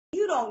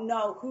You don't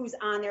know who's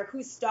on there,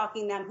 who's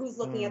stalking them, who's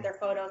looking at their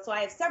photos. So I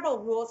have several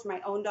rules for my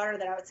own daughter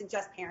that I would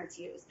suggest parents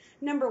use.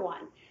 Number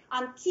one,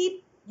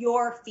 keep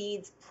your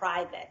feeds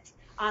private.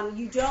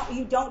 You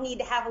don't need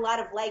to have a lot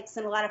of likes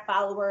and a lot of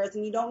followers,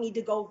 and you don't need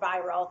to go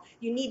viral.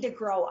 You need to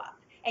grow up,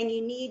 and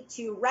you need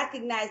to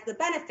recognize the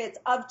benefits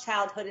of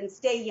childhood and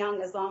stay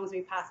young as long as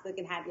we possibly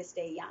can have you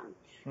stay young.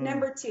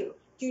 Number two,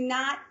 do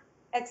not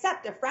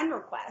accept a friend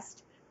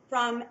request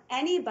from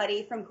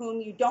anybody from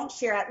whom you don't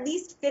share at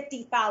least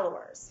 50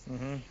 followers.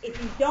 If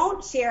you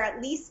don't share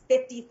at least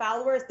 50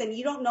 followers, then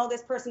you don't know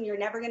this person, you're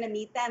never gonna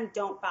meet them,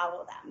 don't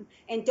follow them,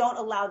 and don't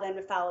allow them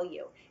to follow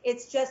you.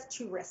 It's just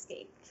too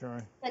risky.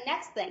 Sure. The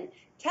next thing,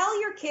 tell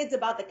your kids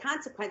about the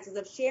consequences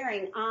of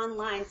sharing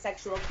online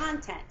sexual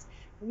content.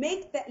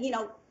 Make that,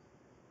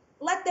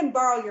 let them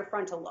borrow your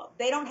frontal lobe.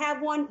 They don't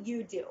have one,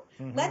 you do.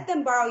 Let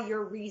them borrow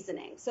your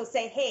reasoning. So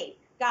say, hey,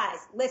 guys,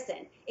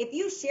 listen, if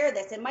you share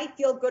this, it might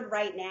feel good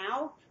right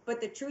now, but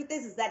the truth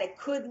is that it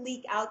could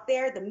leak out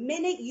there. The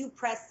minute you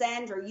press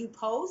send or you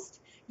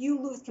post,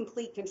 you lose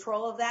complete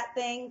control of that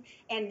thing,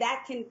 and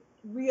that can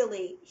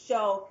really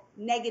show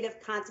negative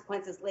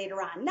consequences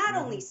later on, not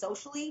only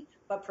socially,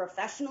 but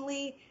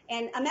professionally.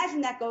 And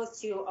imagine that goes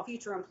to a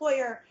future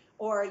employer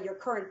or your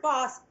current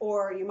boss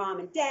or your mom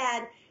and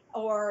dad,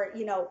 or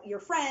your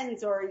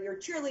friends or your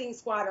cheerleading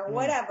squad or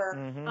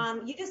whatever.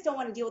 You just don't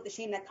want to deal with the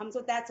shame that comes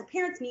with that. So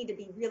parents need to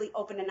be really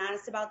open and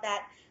honest about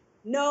that.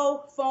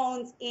 No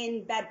phones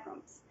in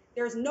bedrooms.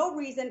 There's no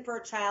reason for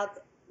a child,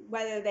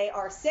 whether they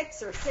are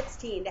 6 or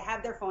 16, to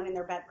have their phone in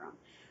their bedroom.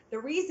 The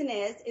reason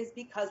is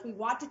because we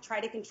want to try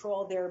to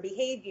control their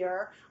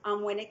behavior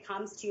when it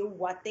comes to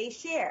what they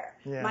share.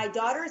 My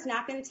daughter is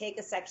not going to take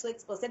a sexually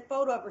explicit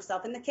photo of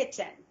herself in the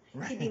kitchen.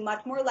 She'd be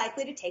much more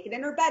likely to take it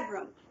in her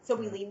bedroom. So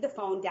we leave the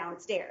phone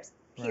downstairs,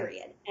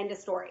 period. End of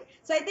story.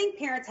 So I think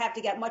parents have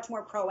to get much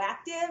more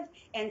proactive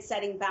in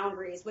setting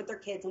boundaries with their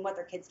kids and what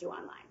their kids do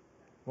online.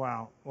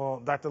 Wow. Well,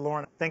 Dr.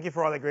 Lauren, thank you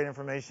for all that great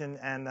information,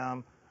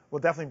 and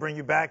we'll definitely bring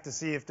you back to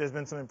see if there's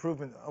been some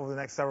improvement over the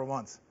next several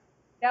months.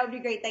 That would be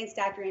great. Thanks,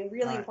 Dr. Ian.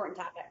 Really important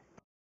topic.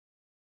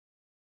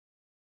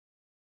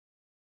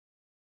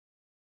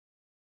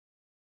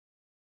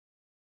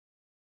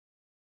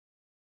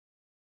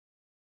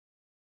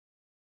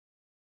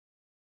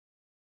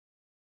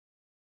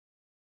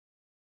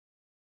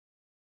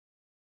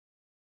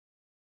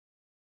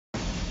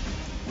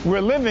 We're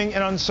living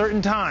in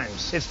uncertain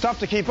times. It's tough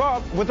to keep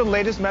up with the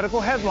latest medical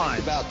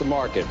headlines. About the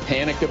market,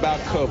 panicked about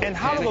COVID. And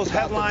how do those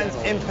headlines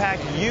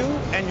impact you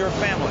and your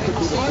family?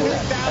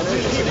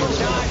 100,000 people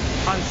died.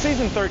 On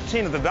season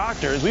 13 of The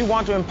Doctors, we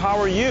want to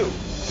empower you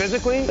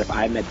physically. If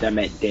I met them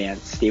at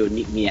dance, they would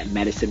meet me at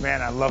medicine.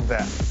 Man, I love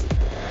that.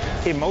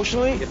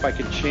 Emotionally. If I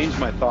could change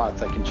my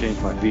thoughts, I can change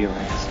my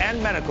feelings.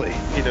 And medically.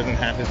 He doesn't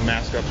have his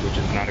mask up, which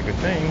is not a good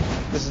thing.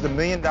 This is the $1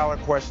 million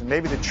question,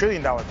 maybe the $1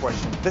 trillion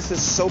question. This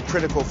is so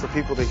critical for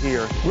people to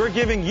hear. We're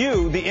giving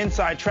you the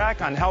inside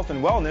track on health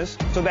and wellness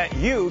so that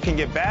you can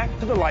get back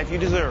to the life you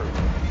deserve.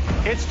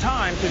 It's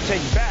time to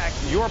take back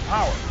your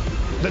power.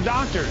 The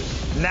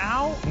Doctors,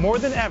 now more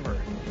than ever.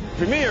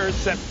 Premieres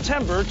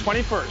September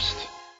 21st.